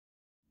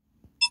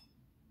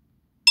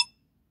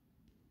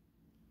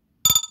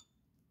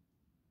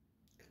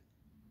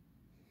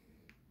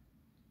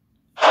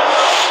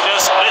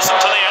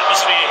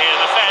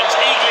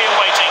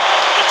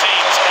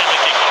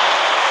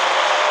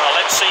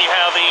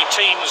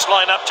teams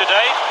line up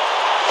today.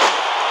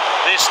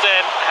 This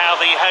then, how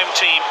the home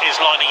team is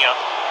lining up.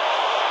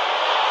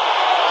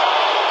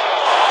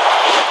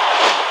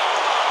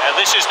 And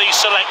this is the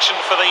selection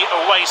for the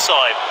away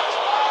side.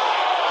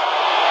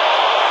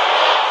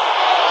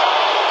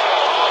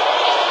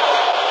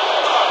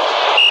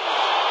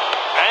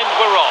 And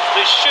we're off.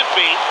 This should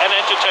be an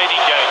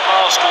entertaining game.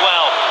 Passed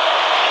well.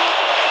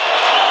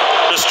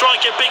 The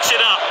striker picks it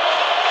up.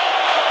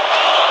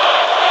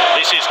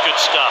 This is good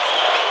stuff.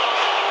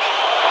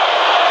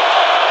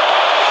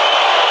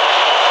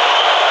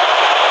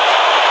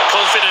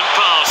 Confident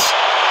pass.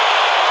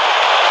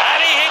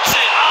 And he hits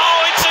it.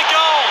 Oh, it's a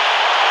goal.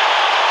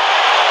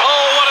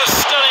 Oh, what a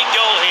stunning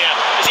goal here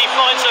as he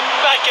finds the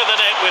back of the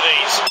net with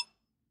ease.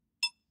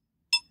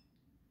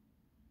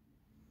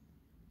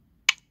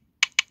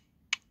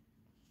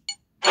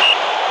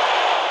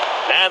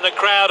 And the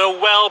crowd are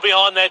well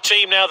behind their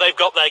team now they've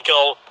got their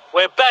goal.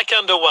 We're back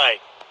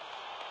underway.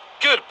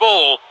 Good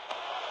ball.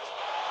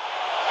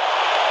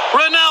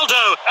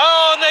 Ronaldo.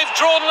 Oh, and they've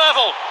drawn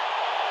level.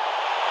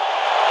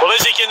 Well,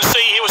 as you can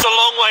see, he was a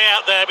long way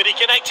out there, but he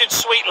connected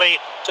sweetly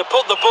to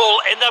put the ball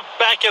in the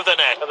back of the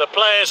net. And the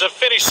players have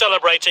finished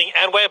celebrating,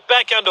 and we're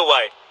back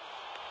underway.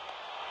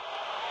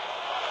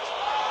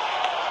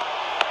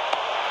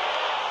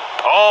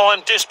 Oh,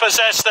 and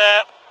dispossessed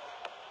there.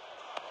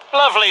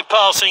 Lovely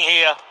passing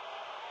here.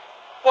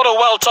 What a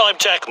well-timed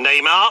tackle.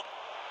 Neymar.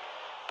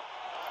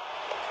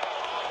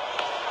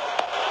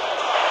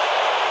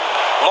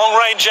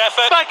 Long-range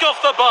effort. Back off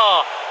the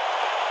bar.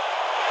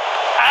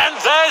 And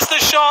there's the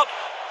shot.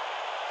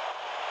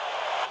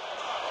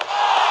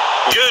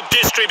 Good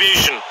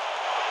distribution.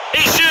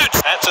 He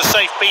shoots. That's a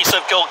safe piece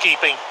of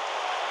goalkeeping.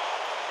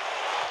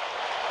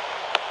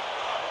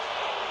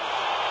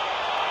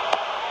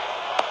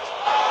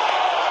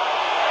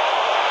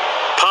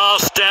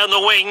 Pass down the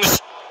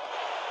wings.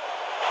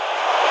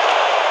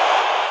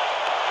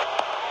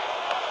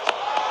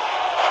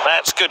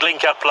 That's good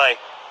link-up play.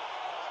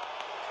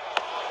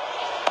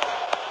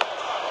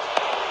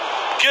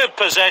 Good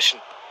possession.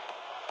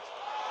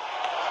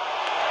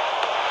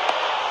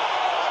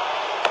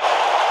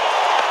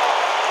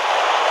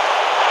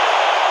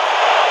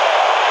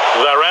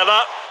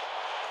 Varela.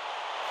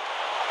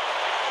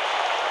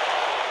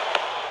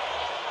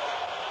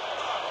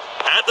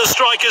 At the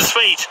striker's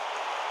feet.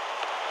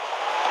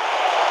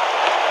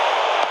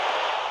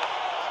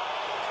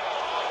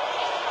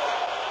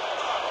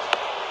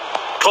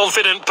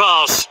 Confident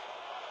pass.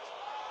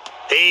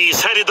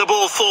 He's headed the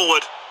ball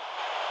forward.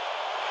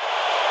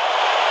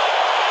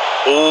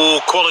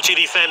 Oh, quality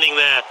defending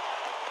there.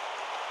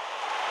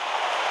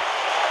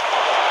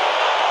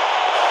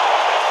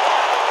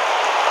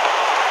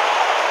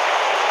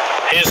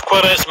 Here's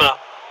Quaresma.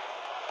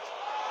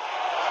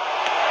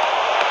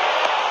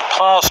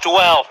 Passed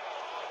well.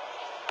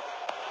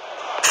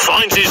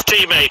 Finds his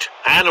teammate.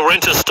 And we're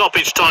into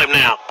stoppage time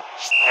now.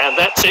 And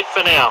that's it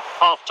for now.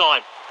 Half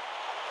time.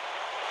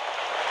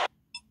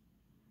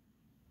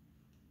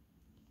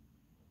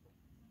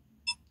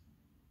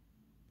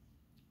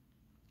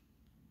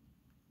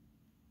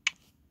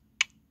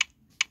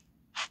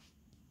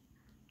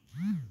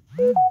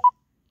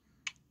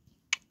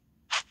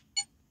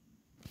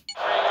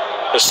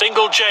 A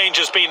single change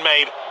has been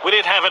made. Will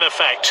it have an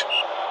effect?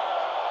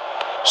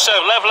 So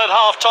level at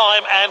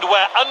half-time and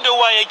we're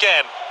underway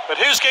again. But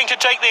who's going to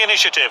take the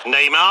initiative?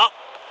 Neymar.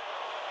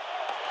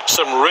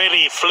 Some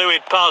really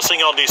fluid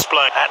passing on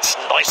display. That's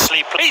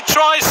nicely played. He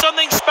tries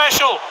something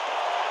special.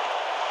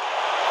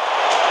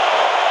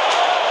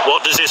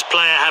 What does this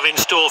player have in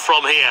store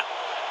from here?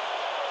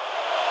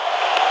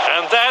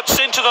 And that's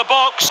into the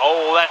box.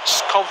 Oh,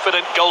 that's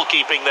confident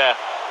goalkeeping there.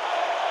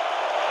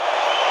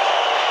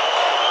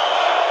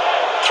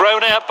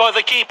 Thrown out by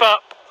the keeper.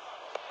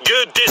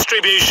 Good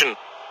distribution.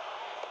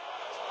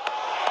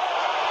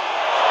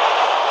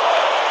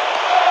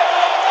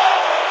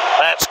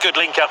 That's good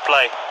link-up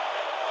play.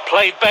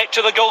 Played back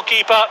to the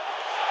goalkeeper.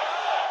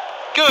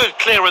 Good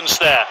clearance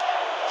there.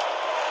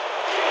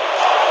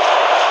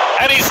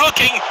 And he's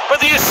looking, but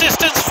the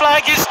assistant's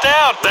flag is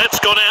down. That's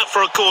gone out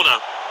for a corner.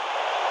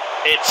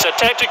 It's a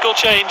tactical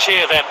change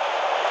here then.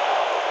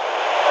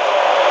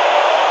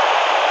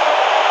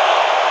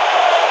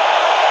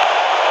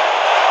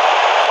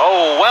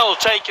 Oh, well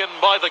taken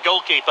by the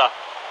goalkeeper.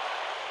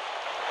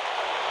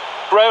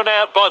 Thrown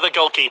out by the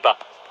goalkeeper.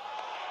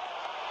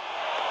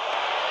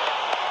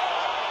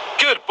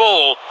 Good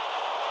ball.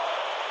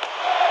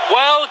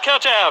 Well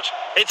cut out.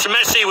 It's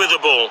Messi with the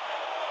ball.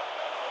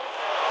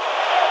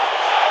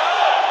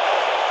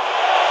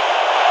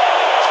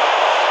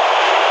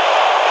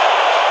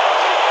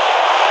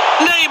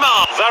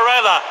 Neymar.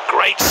 Varela.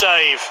 Great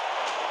save.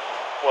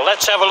 Well,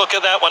 let's have a look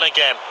at that one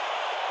again.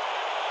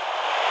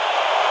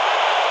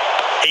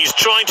 He's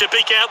trying to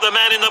pick out the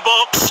man in the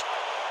box.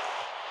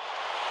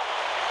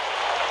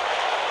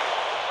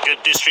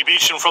 Good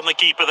distribution from the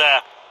keeper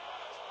there.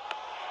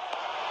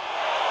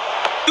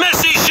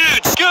 Messi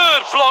shoots.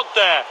 Good block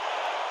there.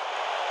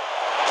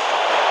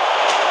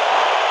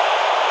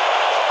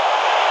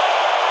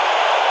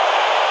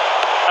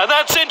 And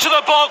that's into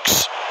the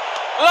box.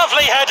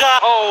 Lovely header.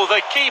 Oh,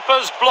 the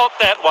keeper's blocked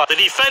that one. The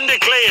defender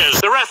clears.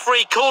 The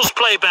referee calls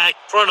playback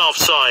for an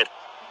offside.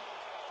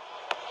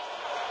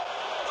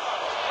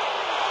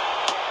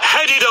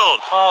 Headed on.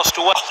 Passed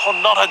away. Oh,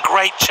 not a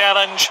great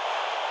challenge.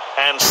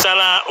 And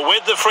Salah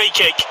with the free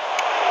kick.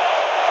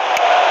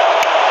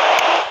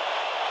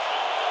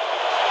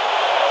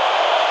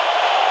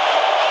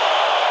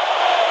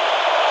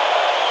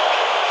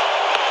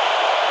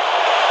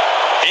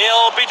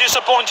 He'll be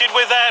disappointed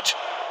with that.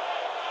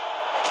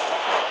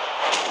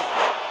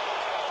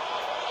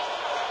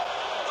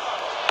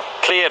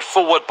 Cleared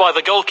forward by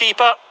the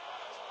goalkeeper.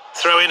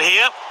 Throw in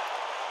here.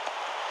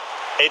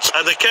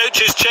 And the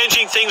coach is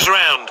changing things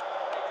round.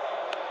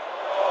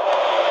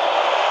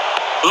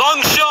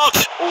 Long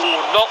shot.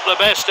 Oh, not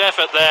the best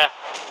effort there.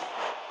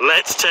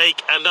 Let's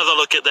take another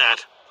look at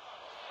that.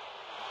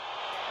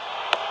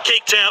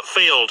 Kicked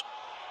outfield.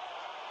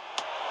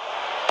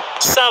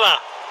 Salah.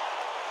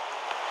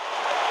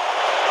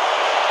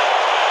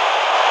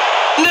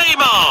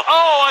 Neymar.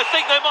 Oh, I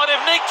think they might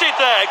have nicked it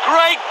there.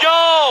 Great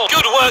goal.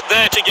 Good work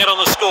there to get on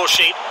the score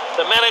sheet.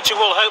 The manager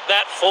will hope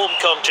that form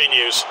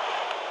continues.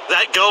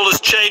 That goal has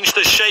changed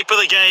the shape of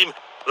the game.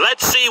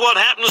 Let's see what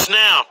happens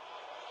now.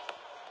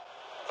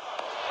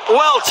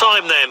 Well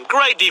timed then.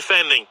 Great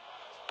defending.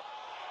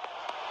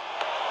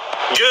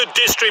 Good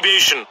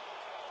distribution.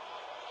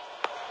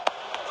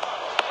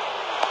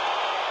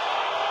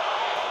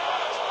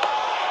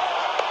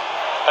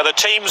 And the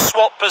team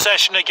swap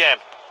possession again.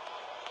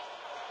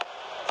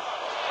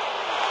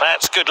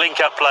 That's good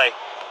link-up play.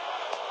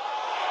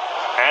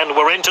 And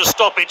we're into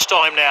stoppage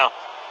time now.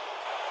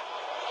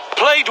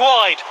 Played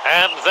wide,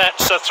 and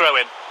that's a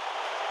throw-in.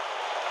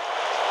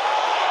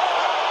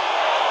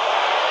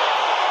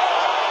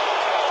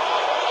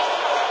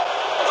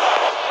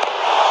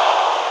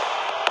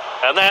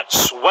 And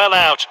that's well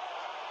out.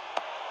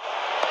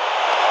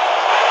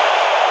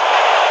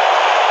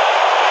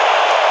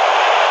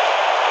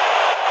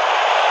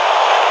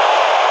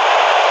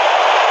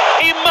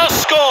 He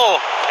must score,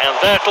 and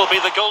that'll be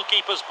the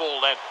goalkeeper's ball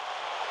then.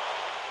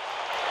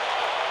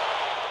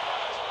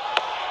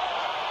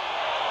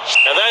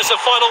 And there's the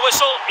final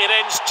whistle. It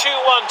ends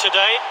 2-1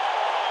 today.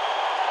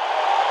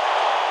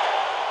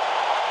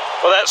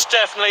 Well, that's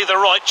definitely the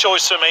right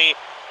choice for me.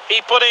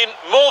 He put in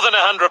more than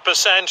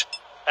 100%,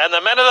 and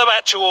the Man of the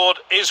Match award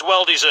is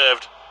well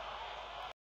deserved.